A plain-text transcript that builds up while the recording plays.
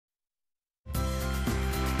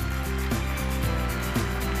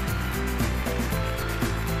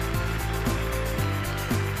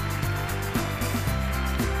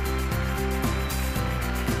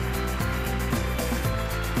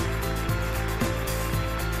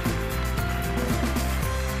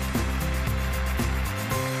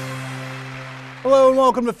Hello and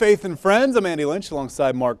welcome to Faith and Friends. I'm Andy Lynch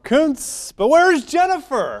alongside Mark Kuntz. But where's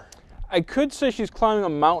Jennifer? I could say she's climbing a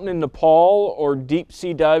mountain in Nepal or deep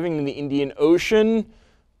sea diving in the Indian Ocean,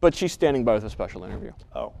 but she's standing by with a special interview.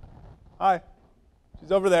 Oh, hi.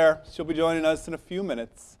 She's over there. She'll be joining us in a few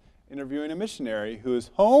minutes, interviewing a missionary who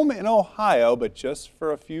is home in Ohio, but just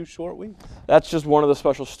for a few short weeks. That's just one of the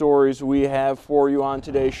special stories we have for you on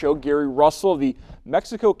today's show. Gary Russell of the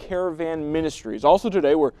Mexico Caravan Ministries. Also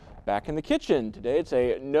today, we're back in the kitchen. Today it's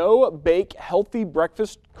a no-bake healthy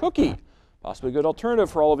breakfast cookie. Possibly a good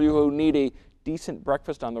alternative for all of you who need a decent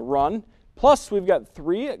breakfast on the run. Plus, we've got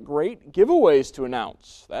 3 great giveaways to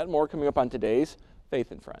announce. That and more coming up on today's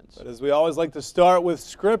Faith and Friends. But as we always like to start with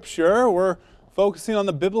Scripture, we're focusing on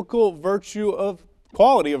the biblical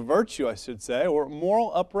quality of virtue, I should say, or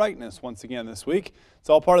moral uprightness once again this week.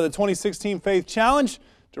 It's all part of the 2016 Faith Challenge,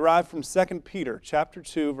 derived from 2 Peter chapter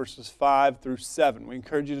 2, verses 5 through 7. We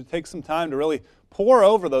encourage you to take some time to really pore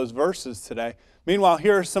over those verses today. Meanwhile,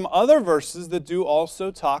 here are some other verses that do also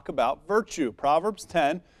talk about virtue. Proverbs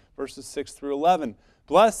 10, verses 6 through 11.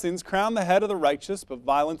 Blessings crown the head of the righteous, but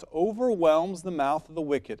violence overwhelms the mouth of the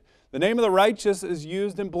wicked. The name of the righteous is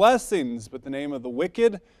used in blessings, but the name of the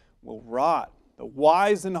wicked will rot. The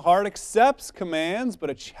wise in heart accepts commands, but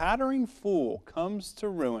a chattering fool comes to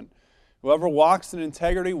ruin. Whoever walks in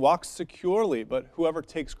integrity walks securely, but whoever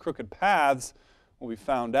takes crooked paths will be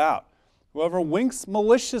found out. Whoever winks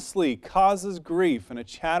maliciously causes grief, and a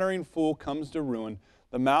chattering fool comes to ruin.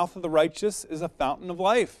 The mouth of the righteous is a fountain of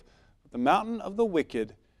life, but the mountain of the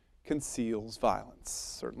wicked conceals violence.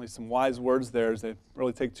 Certainly some wise words there as they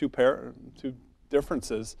really take two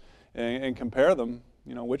differences and compare them.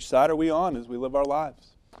 You know, which side are we on as we live our lives?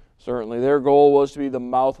 Certainly. Their goal was to be the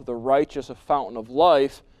mouth of the righteous, a fountain of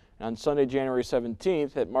life. On Sunday, January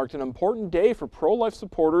 17th, it marked an important day for pro-life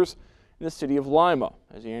supporters in the city of Lima,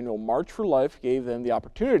 as the annual March for Life gave them the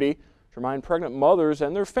opportunity to remind pregnant mothers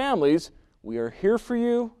and their families, we are here for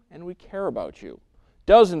you and we care about you.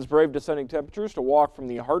 Dozens braved descending temperatures to walk from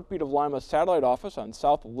the Heartbeat of Lima satellite office on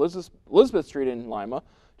South Elizabeth Street in Lima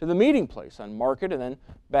to the meeting place on Market and then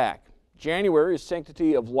back. January is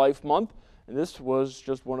Sanctity of Life Month, and this was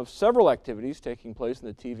just one of several activities taking place in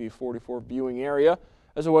the TV 44 viewing area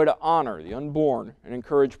as a way to honor the unborn and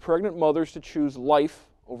encourage pregnant mothers to choose life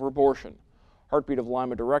over abortion. Heartbeat of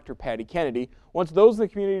Lima Director Patty Kennedy wants those in the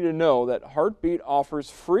community to know that Heartbeat offers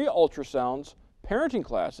free ultrasounds, parenting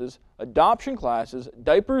classes, adoption classes,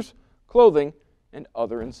 diapers, clothing, and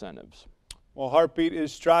other incentives. Well, Heartbeat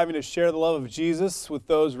is striving to share the love of Jesus with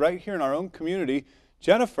those right here in our own community.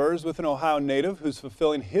 Jennifer is with an Ohio native who's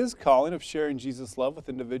fulfilling his calling of sharing Jesus' love with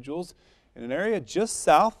individuals in an area just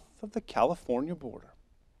south of the California border.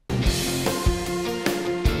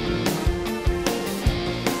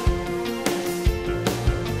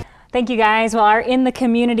 Thank you, guys. Well, our In the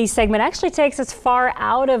Community segment actually takes us far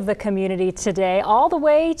out of the community today, all the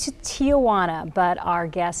way to Tijuana, but our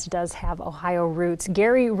guest does have Ohio roots.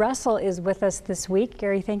 Gary Russell is with us this week.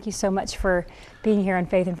 Gary, thank you so much for being here on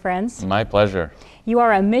Faith and Friends. My pleasure. You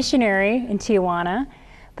are a missionary in Tijuana,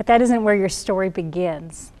 but that isn't where your story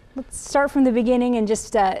begins. Let's start from the beginning and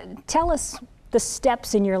just tell us the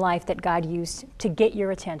steps in your life that God used to get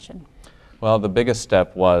your attention. Well, the biggest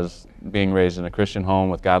step was being raised in a Christian home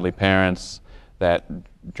with godly parents that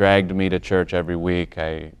dragged me to church every week.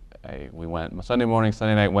 We went Sunday morning,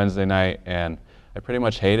 Sunday night, Wednesday night, and I pretty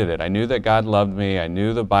much hated it. I knew that God loved me. I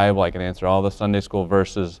knew the Bible. I could answer all the Sunday school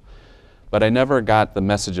verses, but I never got the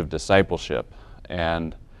message of discipleship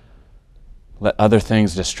and let other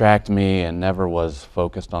things distract me and never was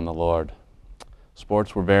focused on the Lord.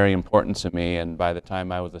 Sports were very important to me, and by the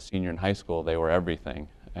time I was a senior in high school, they were everything.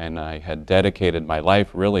 And I had dedicated my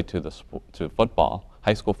life really to football,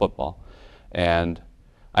 high school football. And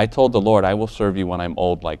I told the Lord, I will serve you when I'm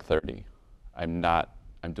old like 30.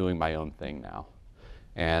 I'm doing my own thing now.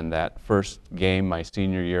 And that first game, my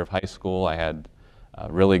senior year of high school, I had a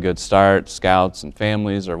really good start. Scouts and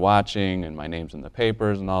families are watching, and my name's in the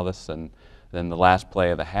papers and all this. And then the last play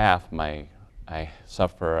of the half, I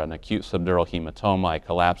suffer an acute subdural hematoma. I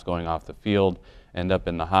collapse going off the field, end up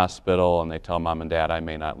in the hospital, and they tell mom and dad I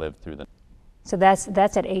may not live through the. So that's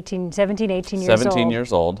at 17, 18 years old. 17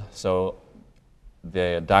 years old. So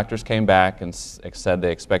the doctors came back and said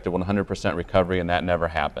they expected 100% recovery, and that never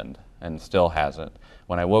happened, and still hasn't.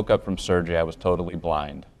 When I woke up from surgery, I was totally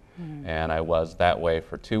blind, and I was that way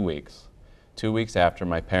for 2 weeks. 2 weeks after,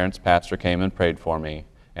 my parents' pastor came and prayed for me,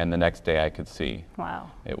 and the next day I could see.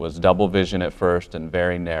 Wow. It was double vision at first and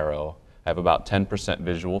very narrow. I have about 10%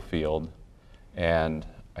 visual field, and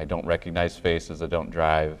I don't recognize faces, I don't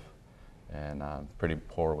drive, and I'm pretty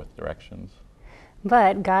poor with directions.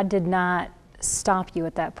 But God did not stop you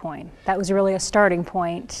at that point? That was really a starting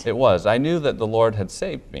point. It was. I knew that the Lord had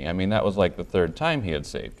saved me. I mean, that was like the third time He had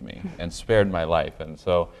saved me and spared my life. And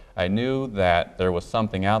so I knew that there was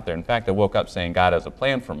something out there. In fact, I woke up saying God has a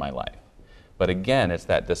plan for my life. But again, it's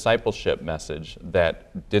that discipleship message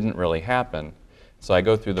that didn't really happen. So I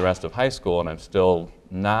go through the rest of high school and I'm still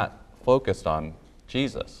not focused on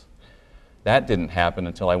Jesus. That didn't happen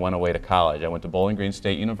until I went away to college. I went to Bowling Green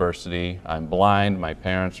State University. I'm blind. My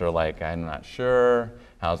parents are like, I'm not sure.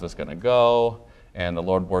 How's this going to go? And the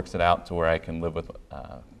Lord works it out to where I can live with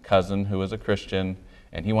a cousin who is a Christian,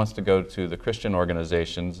 and he wants to go to the Christian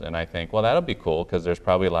organizations. And I think, well, that'll be cool because there's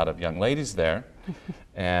probably a lot of young ladies there.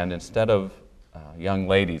 And instead of young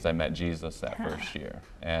ladies, I met Jesus that first year.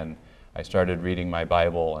 And I started reading my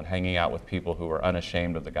Bible and hanging out with people who were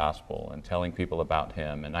unashamed of the gospel and telling people about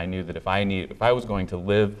Him. And I knew that if I was going to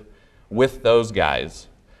live with those guys,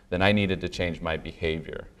 then I needed to change my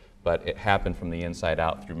behavior. But it happened from the inside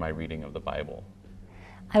out through my reading of the Bible.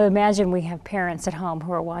 I imagine we have parents at home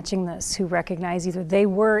who are watching this who recognize either they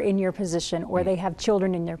were in your position or they have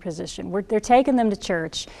children in their position. They're taking them to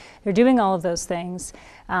church. They're doing all of those things.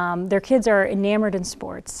 Their kids are enamored in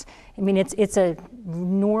sports. I mean, it's a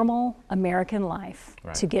normal American life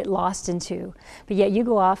to get lost into. But yet you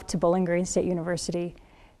go off to Bowling Green State University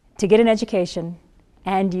to get an education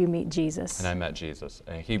and you meet Jesus. And I met Jesus,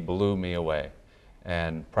 and He blew me away.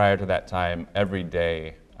 And prior to that time, every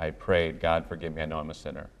day I prayed, God, forgive me, I know I'm a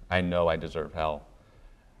sinner. I know I deserve hell.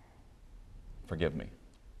 Forgive me.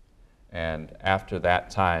 And after that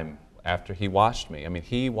time, after He washed me, I mean,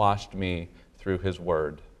 He washed me through His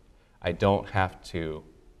Word. I don't have to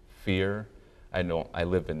fear. I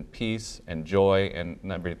live in peace and joy, and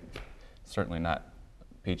certainly not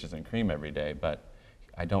peaches and cream every day, but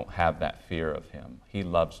I don't have that fear of Him. He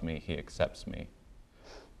loves me. He accepts me.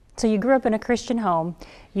 So you grew up in a Christian home.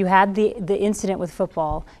 You had the incident with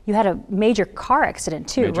football. You had a major car accident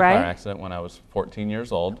too, right? Major car accident when I was 14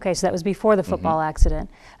 years old. Okay, so that was before the football accident.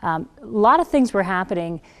 A lot of things were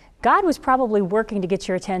happening. God was probably working to get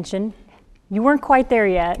your attention. You weren't quite there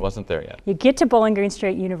yet. Wasn't there yet. You get to Bowling Green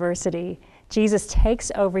State University. Jesus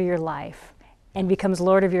takes over your life and becomes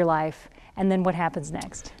Lord of your life. And then what happens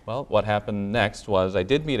next? Well, what happened next was I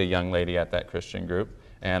did meet a young lady at that Christian group,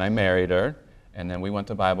 and I married her. And then we went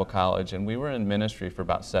to Bible college, and we were in ministry for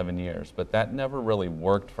about 7 years, but that never really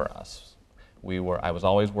worked for us. I was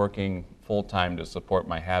always working full-time to support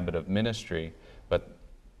my habit of ministry, but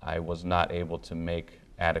I was not able to make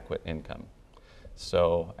adequate income.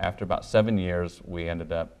 So after about 7 years, we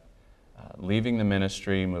ended up leaving the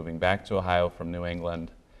ministry, moving back to Ohio from New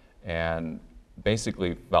England, and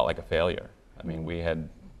basically felt like a failure. I mean, we had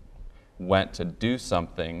went to do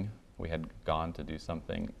something, we had gone to do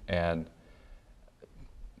something, and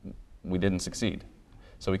we didn't succeed.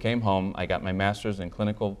 So we came home. I got my master's in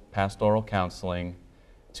clinical pastoral counseling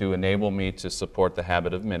to enable me to support the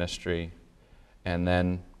habit of ministry. And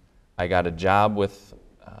then I got a job with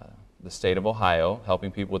the state of Ohio, helping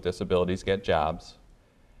people with disabilities get jobs.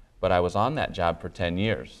 But I was on that job for 10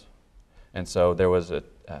 years. And so there was a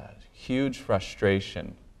huge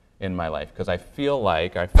frustration in my life because I felt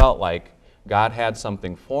like God had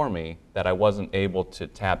something for me that I wasn't able to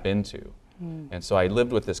tap into. And so I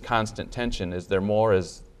lived with this constant tension. Is there more?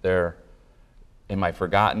 Am I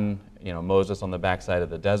forgotten? You know, Moses on the backside of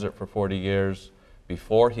the desert for 40 years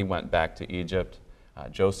before he went back to Egypt.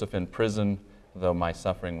 Joseph in prison, though my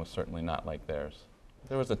suffering was certainly not like theirs.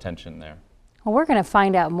 There was a tension there. Well, we're going to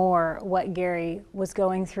find out more what Gary was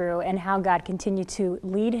going through and how God continued to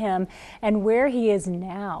lead him and where he is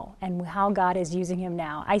now and how God is using him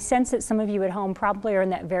now. I sense that some of you at home probably are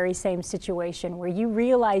in that very same situation where you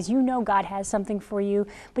realize you know God has something for you,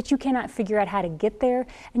 but you cannot figure out how to get there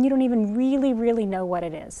and you don't even really know what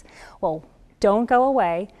it is. Well, don't go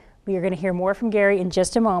away. We are going to hear more from Gary in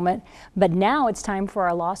just a moment, but now it's time for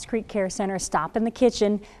our Lost Creek Care Center Stop in the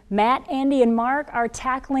Kitchen. Matt, Andy, and Mark are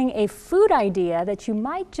tackling a food idea that you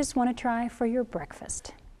might just want to try for your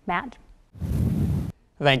breakfast. Matt?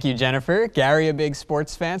 Thank you, Jennifer. Gary, a big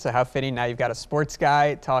sports fan, so how fitting now you've got a sports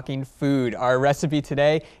guy talking food. Our recipe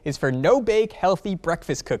today is for no-bake healthy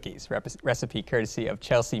breakfast cookies, recipe courtesy of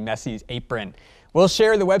Chelsea Messie's Apron. We'll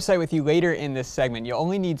share the website with you later in this segment. You'll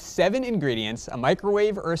only need 7 ingredients, a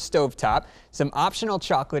microwave or a stovetop, some optional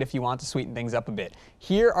chocolate if you want to sweeten things up a bit.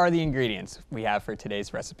 Here are the ingredients we have for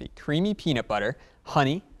today's recipe. Creamy peanut butter,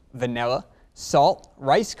 honey, vanilla, salt,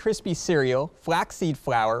 Rice Krispie cereal, flaxseed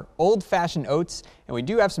flour, old-fashioned oats, and we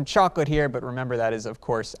do have some chocolate here, but remember that is, of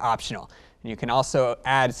course, optional. And you can also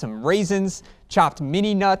add some raisins, chopped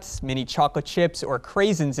mini nuts, mini chocolate chips, or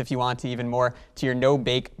craisins if you want even more to your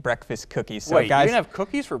no-bake breakfast cookies. So Wait, guys, you didn't have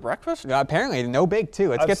cookies for breakfast? apparently no-bake too.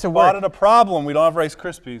 Let's I've get to spotted work. a problem. We don't have Rice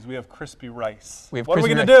Krispies. We have crispy rice. We have What are we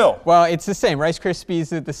Crispy going to Rice- do? Well, it's the same. Rice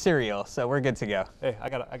Krispies is the cereal, so we're good to go. Hey, I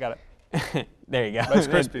got it. There you go. Rice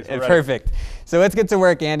Krispies, we're ready. Perfect. So let's get to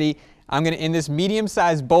work, Andy. I'm going to, in this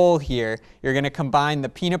medium-sized bowl here, you're going to combine the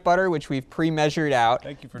peanut butter, which we've pre-measured out.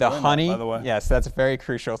 Thank you for the doing that, honey. by the way. Yes, that's very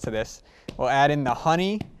crucial to this. We'll add in the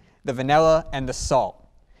honey, the vanilla, and the salt.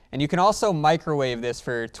 And you can also microwave this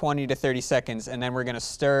for 20 to 30 seconds, and then we're going to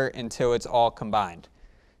stir until it's all combined.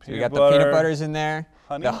 So we got the peanut butters in there,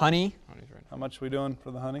 honey. the honey. How much are we doing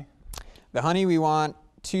for the honey? The honey, we want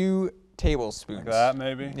 2 tablespoons. Like that,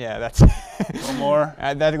 maybe? Yeah, that's A little more?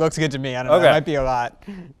 that looks good to me. I don't know. Okay. That might be a lot.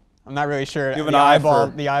 I'm not really sure. You have an the eye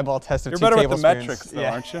eyeball, for- the eyeball test of You're 2 better with the tablespoons. metrics, though,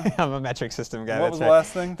 Yeah. aren't you? I'm a metric system guy. What that's was the right.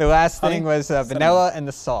 last thing? The last Honey? thing was Cinnamon. vanilla and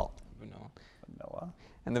the salt. Vanilla.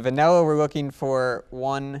 And the vanilla, we're looking for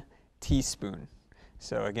 1 teaspoon.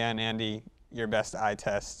 So again, Andy, your best eye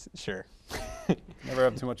test, sure. Never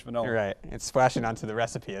have too much vanilla. You're right. It's splashing onto the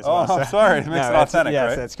recipe as Oh, well. I'm sorry. It makes it that's- authentic, yes,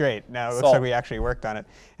 right? that's great. Now it looks Salt. like we actually worked on it.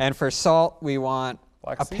 And for salt, we want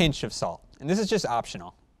a Flaxseed? pinch of salt. And this is just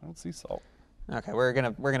optional. I don't see salt. Okay, we're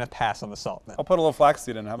gonna pass on the salt then. I'll put a little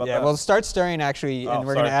flaxseed in. How about Yeah, that? we'll start stirring actually, Oh, and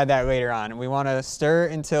we're going to sorry. add that later on. And we want to stir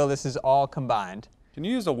until this is all combined. Can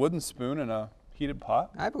you use a wooden spoon in a heated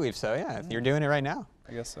pot? I believe so, yeah. If you're doing it right now.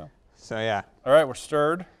 I guess so. So yeah, All right, we're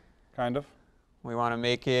stirred, kind of. we want to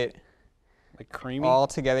make it Like creamy. all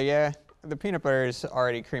together. Yeah, the peanut butter is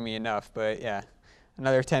already creamy enough, but yeah,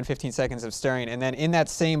 another 10, 15 seconds of stirring. And then in that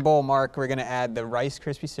same bowl, Mark, we're going to add the Rice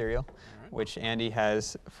Krispie cereal, which Andy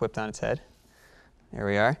has flipped on its head. There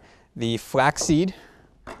we are. The flaxseed.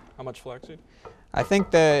 How much flaxseed? I think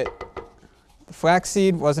the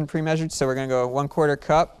flaxseed wasn't pre-measured, so we're going to go 1/4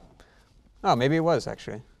 cup. Oh, maybe it was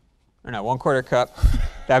actually. Or no, 1/4 cup.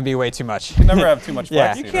 That'd be way too much. You never have too much Yeah.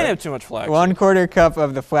 flaxseed. You can't right? have too much flaxseed. 1/4 cup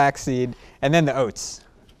of the flaxseed, and then the oats.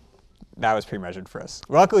 That was pre-measured for us.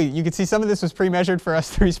 Luckily, you could see some of this was pre-measured for us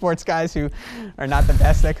 3 sports guys who are not the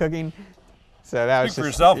best at cooking. So that was Speak for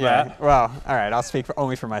just, yourself, yeah. Matt. Well, all right, I'll speak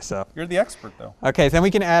only for myself. You're the expert, though. Okay, then we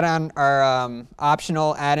can add on our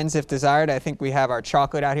optional add-ins if desired. I think we have our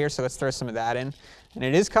chocolate out here, so let's throw some of that in. And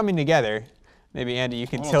it is coming together. Maybe, Andy, you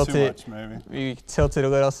can A little tilt too it. much, maybe. You can tilt it a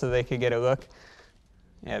little so they could get a look.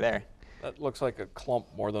 Yeah, there. That looks like a clump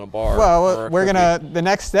more than a bar. or Well, a we're cookie. the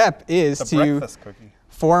next step is The to breakfast cookie.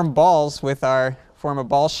 form a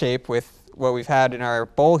ball shape with what we've had in our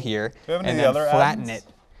bowl here, Do we have any and of the then other flatten add-ins?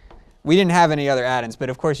 it. We didn't have any other add-ins, but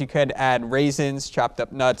of course you could add raisins, chopped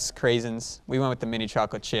up nuts, craisins. We went with the mini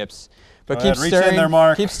chocolate chips. But Go keep ahead, reach in stirring. there,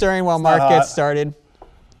 Mark. Keep stirring while It's not Mark gets hot. started.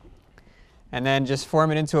 And then just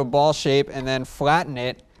form it into a ball shape and then flatten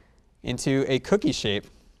it into a cookie shape.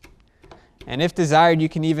 And if desired, you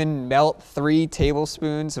can even melt 3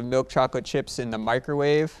 tablespoons of milk chocolate chips in the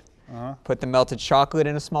microwave. Put the melted chocolate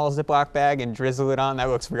in a small Ziploc bag and drizzle it on. That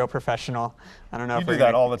looks real professional. I don't know You if do we're that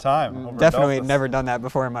gonna, all the time. over Definitely Delphus. never done that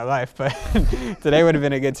before in my life, but today would have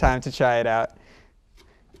been a good time to try it out.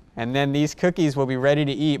 And then these cookies will be ready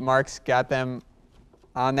to eat. Mark's got them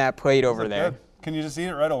on that plate over Is it there. good? Can you just eat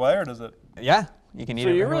it right away, or does it? Yeah, you can eat So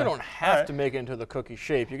it. you right really away. don't have Alright. to make it into the cookie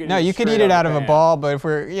shape. You can No, you can straight eat it out the of a pan. ball, but if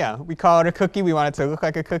we call it a cookie, we want it to look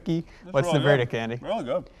like a cookie. It's What's really the good. verdict, Andy? Really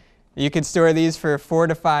good. You can store these for 4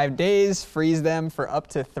 to 5 days, freeze them for up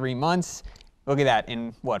to 3 months. Look at that.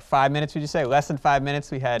 In what, 5 minutes would you say? Less than 5 minutes,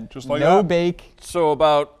 we had Just like no that. bake So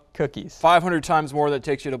about cookies. 500 times more than it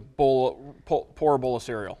takes you to pour a bowl of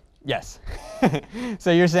cereal. Yes. So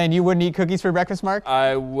you're saying you wouldn't eat cookies for breakfast, Mark?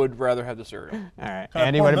 I would rather have the cereal. All right. Can I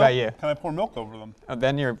Andy, pour what about milk? you? Can I pour milk over them? Oh,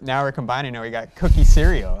 then now we're combining it. We got cookie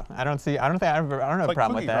cereal. I don't have a like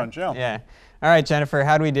problem with Cookie that. Crunch, yeah. Yeah. All right, Jennifer,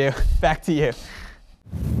 how do we do? Back to you.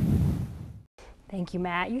 Thank you,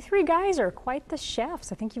 Matt. You 3 guys are quite the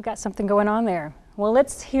chefs. I think you've got something going on there. Well,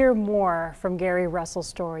 let's hear more from Gary Russell's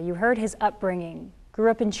story. You heard his upbringing,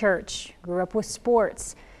 grew up in church, grew up with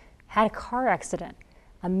sports, had a car accident,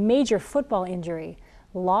 a major football injury,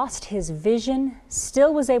 lost his vision,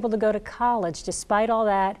 still was able to go to college despite all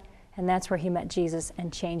that, and that's where he met Jesus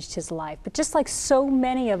and changed his life. But just like so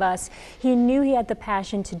many of us, he knew he had the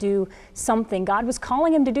passion to do something. God was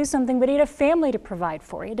calling him to do something, but he had a family to provide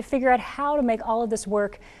for. He had to figure out how to make all of this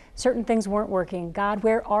work. Certain things weren't working. God,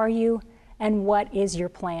 where are you? And what is your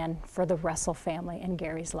plan for the Russell family and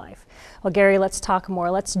Gary's life? Well, Gary, let's talk more.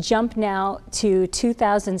 Let's jump now to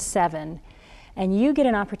 2007, and you get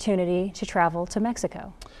an opportunity to travel to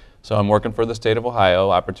Mexico. So I'm working for the state of Ohio,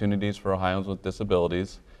 Opportunities for Ohioans with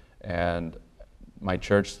Disabilities, and my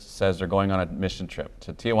church says they're going on a mission trip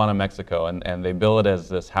to Tijuana, Mexico, and they bill it as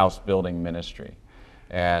this house building ministry.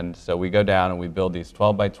 And so we go down and we build these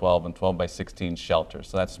 12 by 12 and 12 by 16 shelters.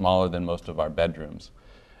 So that's smaller than most of our bedrooms.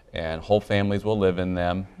 And whole families will live in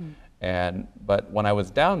them. But when I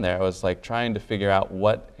was down there, I was like trying to figure out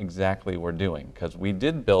what exactly we're doing, because we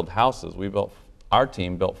did build houses. Our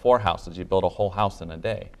team built 4 houses. You build a whole house in a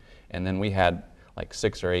day. And then we had like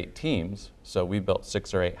 6 or 8 teams, so we built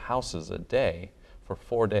 6 or 8 houses a day for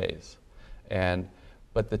 4 days.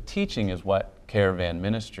 But the teaching is what Caravan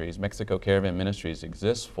Ministries, Mexico Caravan Ministries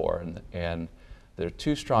exists for, and there are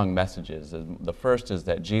 2 strong messages. The first is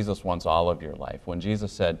that Jesus wants all of your life. When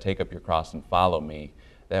Jesus said, "Take up your cross and follow me,"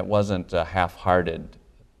 that wasn't a half-hearted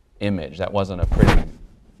image. That wasn't a pretty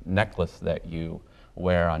necklace that you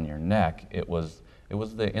wear on your neck. It was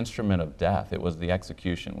the instrument of death. It was the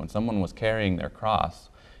execution. When someone was carrying their cross,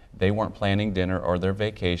 they weren't planning dinner or their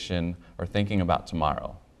vacation or thinking about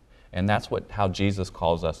tomorrow. And that's how Jesus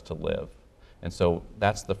calls us to live. And so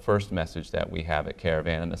that's the first message that we have at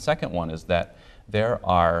Caravan. And the second one is that there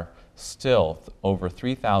are still over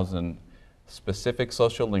 3,000 specific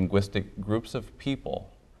social linguistic groups of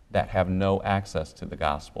people that have no access to the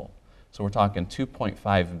gospel. So we're talking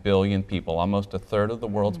 2.5 billion people, almost a third of the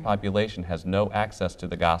world's population has no access to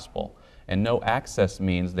the gospel. And no access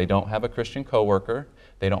means they don't have a Christian coworker,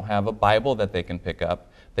 they don't have a Bible that they can pick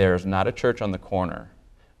up, there's not a church on the corner.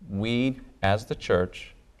 We, as the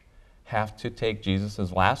church, have to take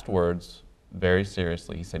Jesus' last words very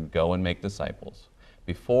seriously. He said, "Go and make disciples."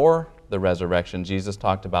 Before the resurrection, Jesus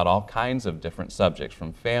talked about all kinds of different subjects,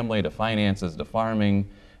 from family to finances to farming,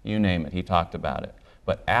 you name it, he talked about it.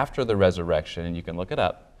 But after the resurrection, and you can look it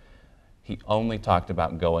up, he only talked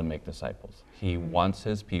about go and make disciples. He wants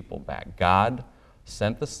his people back. God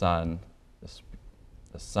sent the Son,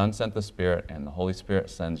 the Son sent the Spirit, and the Holy Spirit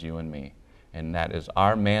sends you and me. And that is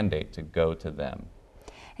our mandate, to go to them.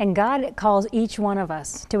 And God calls each one of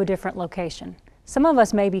us to a different location. Some of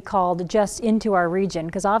us may be called just into our region,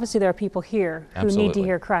 because obviously there are people here who need to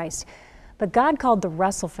hear Christ. But God called the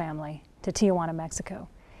Russell family to Tijuana, Mexico.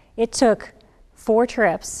 It took 4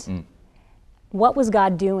 trips. What was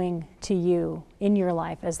God doing to you in your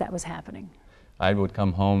life as that was happening? I would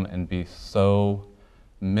come home and be so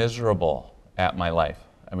miserable at my life.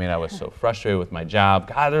 I mean, I was so frustrated with my job.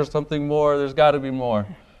 God, there's something more. There's got to be more.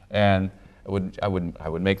 And I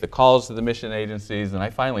would make the calls to the mission agencies, and I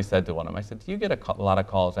finally said to one of them, I said, "Do you get a lot of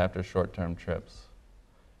calls after short-term trips?"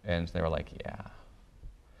 And they were like, "Yeah."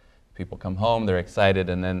 People come home, they're excited,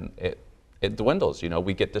 and then it dwindles. You know,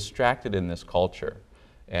 we get distracted in this culture,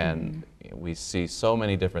 and we see so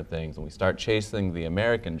many different things, and we start chasing the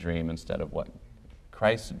American dream instead of what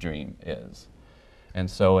Christ's dream is. And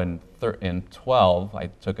so in 12, I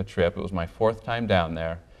took a trip. It was my 4th time down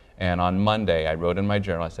there. And on Monday, I wrote in my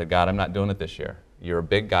journal, I said, "God, I'm not doing it this year. You're a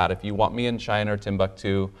big God. If you want me in China or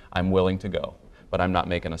Timbuktu, I'm willing to go. But I'm not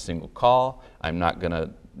making a single call. I'm not going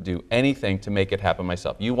to do anything to make it happen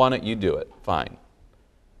myself. You want it, you do it. Fine."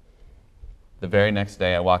 The very next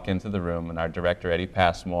day, I walk into the room, and our director, Eddie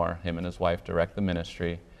Passmore, him and his wife direct the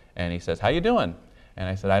ministry, and he says, "How you doing?" And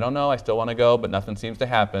I said, "I don't know. I still want to go, but nothing seems to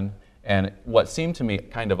happen." And what seemed to me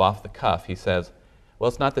kind of off the cuff, he says, "Well,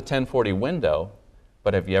 it's not the 1040 window,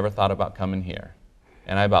 but have you ever thought about coming here?"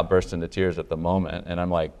 And I about burst into tears at the moment, and I'm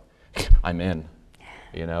like, I'm in.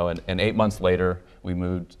 You know, and 8 months later, we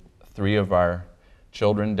moved 3 of our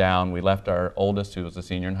children down. We left our oldest, who was a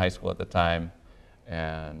senior in high school at the time,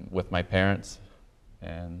 and with my parents,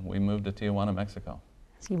 and we moved to Tijuana, Mexico.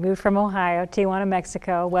 So you moved from Ohio, Tijuana,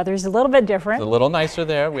 Mexico. Weather's a little bit different. It's a little nicer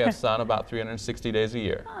there. We have sun about 360 days a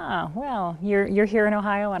year. Ah, well, you're here in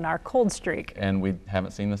Ohio on our cold streak. And we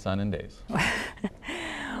haven't seen the sun in days.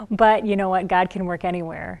 But you know what? God can work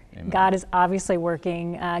anywhere. Amen. God is obviously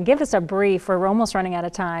working. Give us a brief. We're almost running out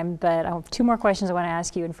of time, but I have 2 more questions I want to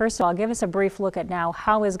ask you. And first of all, give us a brief look at now.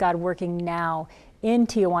 How is God working now in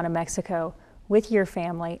Tijuana, Mexico, with your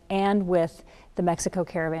family and with the Mexico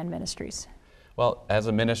Caravan Ministries? Well, as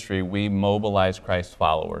a ministry, we mobilize Christ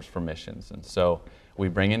followers for missions. And so we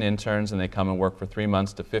bring in interns, and they come and work for 3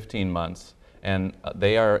 months to 15 months. And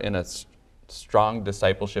they are in a strong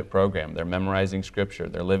discipleship program. They're memorizing scripture.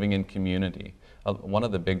 They're living in community. One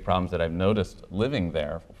of the big problems that I've noticed living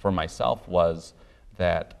there for myself was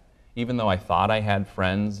that even though I thought I had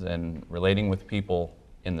friends and relating with people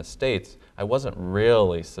in the States, I wasn't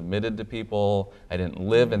really submitted to people. I didn't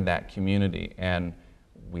live in that community. And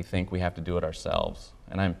we think we have to do it ourselves,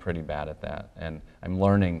 and I'm pretty bad at that. And I'm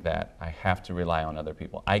learning that I have to rely on other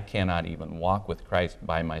people. I cannot even walk with Christ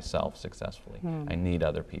by myself successfully. I need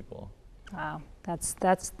other people. Wow,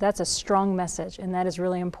 that's a strong message, and that is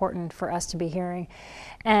really important for us to be hearing.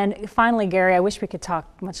 And finally, Gary, I wish we could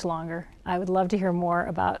talk much longer. I would love to hear more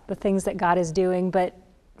about the things that God is doing, but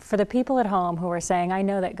for the people at home who are saying, I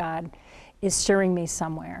know that God is stirring me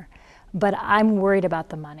somewhere, but I'm worried about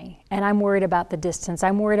the money, and I'm worried about the distance,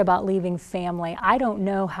 I'm worried about leaving family, I don't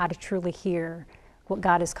know how to truly hear what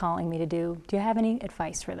God is calling me to do. Do you have any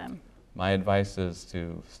advice for them? My advice is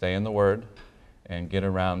to stay in the Word and get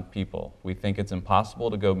around people. We think it's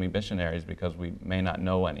impossible to go be missionaries because we may not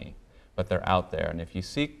know any, but they're out there. And if you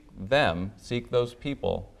seek them, seek those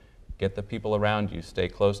people, get the people around you, stay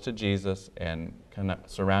close to Jesus, and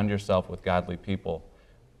surround yourself with godly people,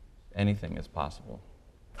 anything is possible.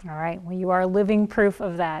 All right, well, you are living proof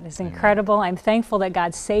of that. It's incredible. I'm thankful that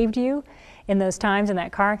God saved you in those times, in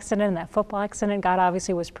that car accident, in that football accident. God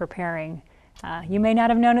obviously was preparing. You may not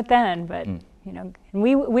have known it then, but you know,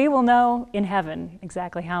 we will know in heaven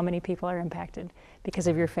exactly how many people are impacted because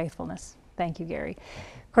of your faithfulness. Thank you, Gary.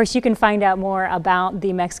 Of course, you can find out more about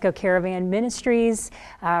the Mexico Caravan Ministries.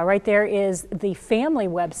 Right there is the family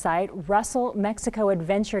website,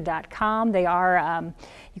 russellmexicoadventure.com. They are,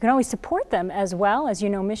 you can always support them as well. As you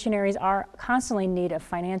know, missionaries are constantly in need of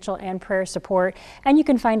financial and prayer support. And you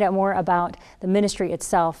can find out more about the ministry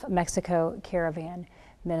itself, Mexico Caravan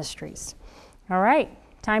Ministries. All right,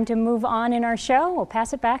 time to move on in our show. We'll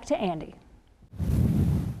pass it back to Andy.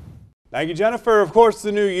 Thank you, Jennifer. Of course,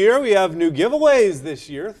 the new year, we have new giveaways this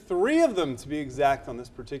year, 3 of them to be exact on this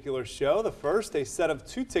particular show. The first, a set of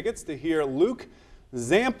 2 tickets to hear Luke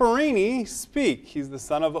Zamperini speak. He's the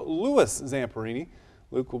son of Louis Zamperini.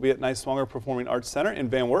 Luke will be at Niswonger Performing Arts Center in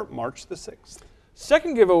Van Wert, March the 6th.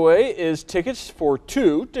 Second giveaway is tickets for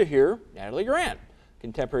 2 to hear Natalie Grant.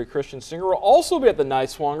 Contemporary Christian singer will also be at the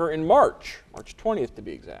Niswonger in March 20th to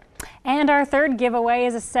be exact. And our third giveaway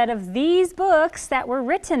is a set of these books that were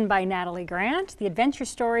written by Natalie Grant. The adventure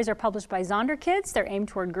stories are published by Zonder Kids. They're aimed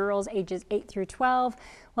toward girls ages 8 through 12.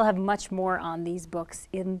 We'll have much more on these books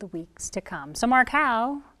in the weeks to come. So Mark,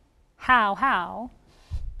 how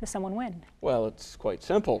does someone win? Well, it's quite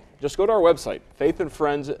simple. Just go to our website,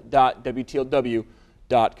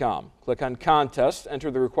 faithandfriends.wtlw.com. Click on Contest, enter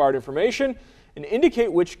the required information, and indicate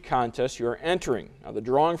which contest you are entering. Now, the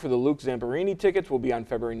drawing for the Luke Zamperini tickets will be on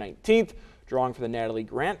February 19th. Drawing for the Natalie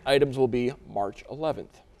Grant items will be March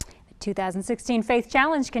 11th. The 2016 Faith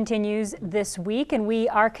Challenge continues this week, and we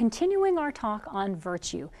are continuing our talk on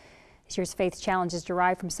virtue. This year's Faith Challenge is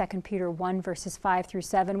derived from 2 Peter 1, verses 5 through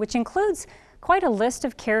 7, which includes quite a list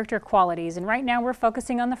of character qualities. And right now we're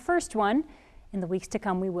focusing on the first one. In the weeks to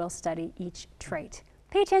come, we will study each trait.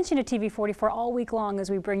 Pay attention to TV 44 all week long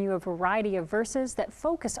as we bring you a variety of verses that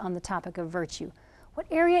focus on the topic of virtue. What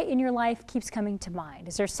area in your life keeps coming to mind?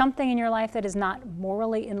 Is there something in your life that is not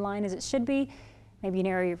morally in line as it should be? Maybe an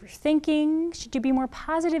area of your thinking? Should you be more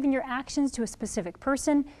positive in your actions to a specific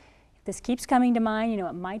person? If this keeps coming to mind, you know,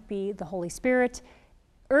 it might be the Holy Spirit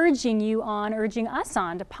urging us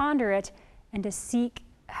on to ponder it and to seek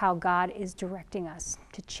how God is directing us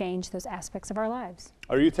to change those aspects of our lives.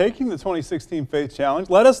 Are you taking the 2016 Faith Challenge?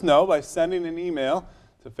 Let us know by sending an email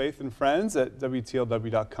to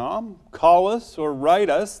faithandfriends@wtlw.com. Call us or write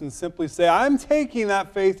us and simply say, I'm taking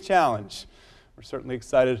that Faith Challenge. We're certainly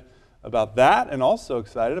excited about that and also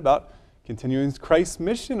excited about continuing Christ's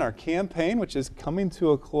Mission, our campaign, which is coming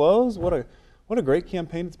to a close. What a great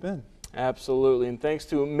campaign it's been. Absolutely, and thanks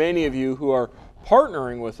to many of you who are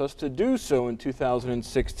partnering with us to do so in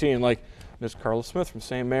 2016, like Ms. Carla Smith from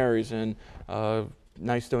St. Mary's, and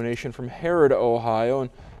nice donation from Herod, Ohio, and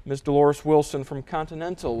Ms. Dolores Wilson from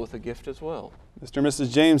Continental with a gift as well. Mr. and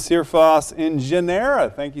Mrs. James Searfoss in Genera,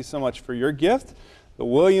 thank you so much for your gift. The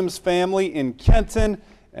Williams family in Kenton,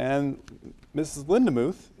 and Mrs.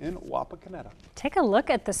 Lindemuth in Wapakoneta. Take a look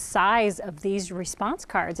at the size of these response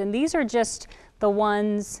cards, and these are just the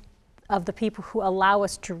ones of the people who allow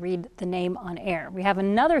us to read the name on air. We have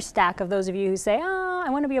another stack of those of you who say, I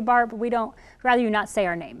want to be a BART, but rather you not say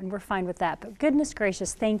our name, and we're fine with that. But goodness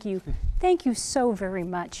gracious, thank you. Thank you so very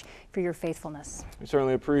much for your faithfulness. We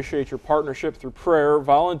certainly appreciate your partnership through prayer,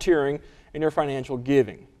 volunteering, and your financial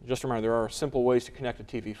giving. Just a reminder, there are simple ways to connect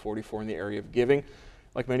to TV 44 in the area of giving,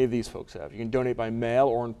 like many of these folks have. You can donate by mail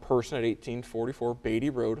or in person at 1844 Beatty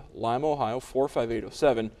Road, Lima, Ohio,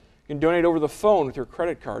 45807. You can donate over the phone with your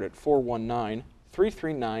credit card at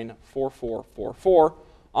 419-339-4444,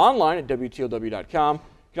 online at WTLW.com. You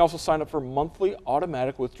can also sign up for monthly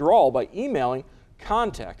automatic withdrawal by emailing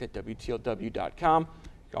contact@WTLW.com. You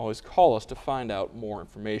can always call us to find out more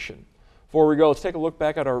information. Before we go, let's take a look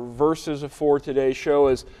back at our verses for today's show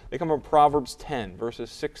as they come from Proverbs 10, verses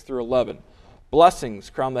 6 through 11. Blessings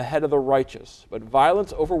crown the head of the righteous, but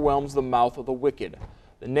violence overwhelms the mouth of the wicked.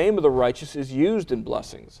 The name of the righteous is used in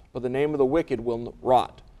blessings, but the name of the wicked will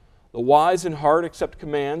rot. The wise in heart accept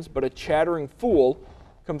commands, but a chattering fool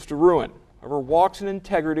comes to ruin. Whoever walks in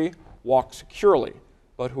integrity walks securely,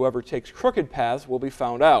 but whoever takes crooked paths will be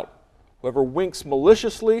found out. Whoever winks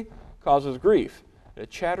maliciously causes grief, and a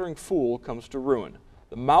chattering fool comes to ruin.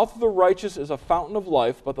 The mouth of the righteous is a fountain of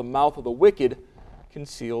life, but the mouth of the wicked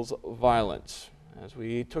conceals violence. As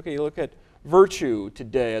we took a look at virtue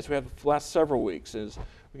today, as we have the last several weeks, as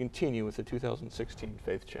we continue with the 2016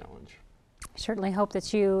 Faith Challenge. Certainly hope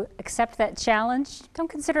that you accept that challenge. Don't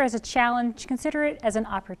consider it as a challenge, consider it as an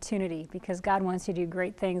opportunity, because God wants you to do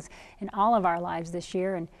great things in all of our lives this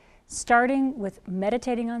year, and starting with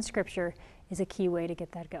meditating on Scripture is a key way to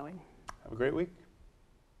get that going. Have a great week.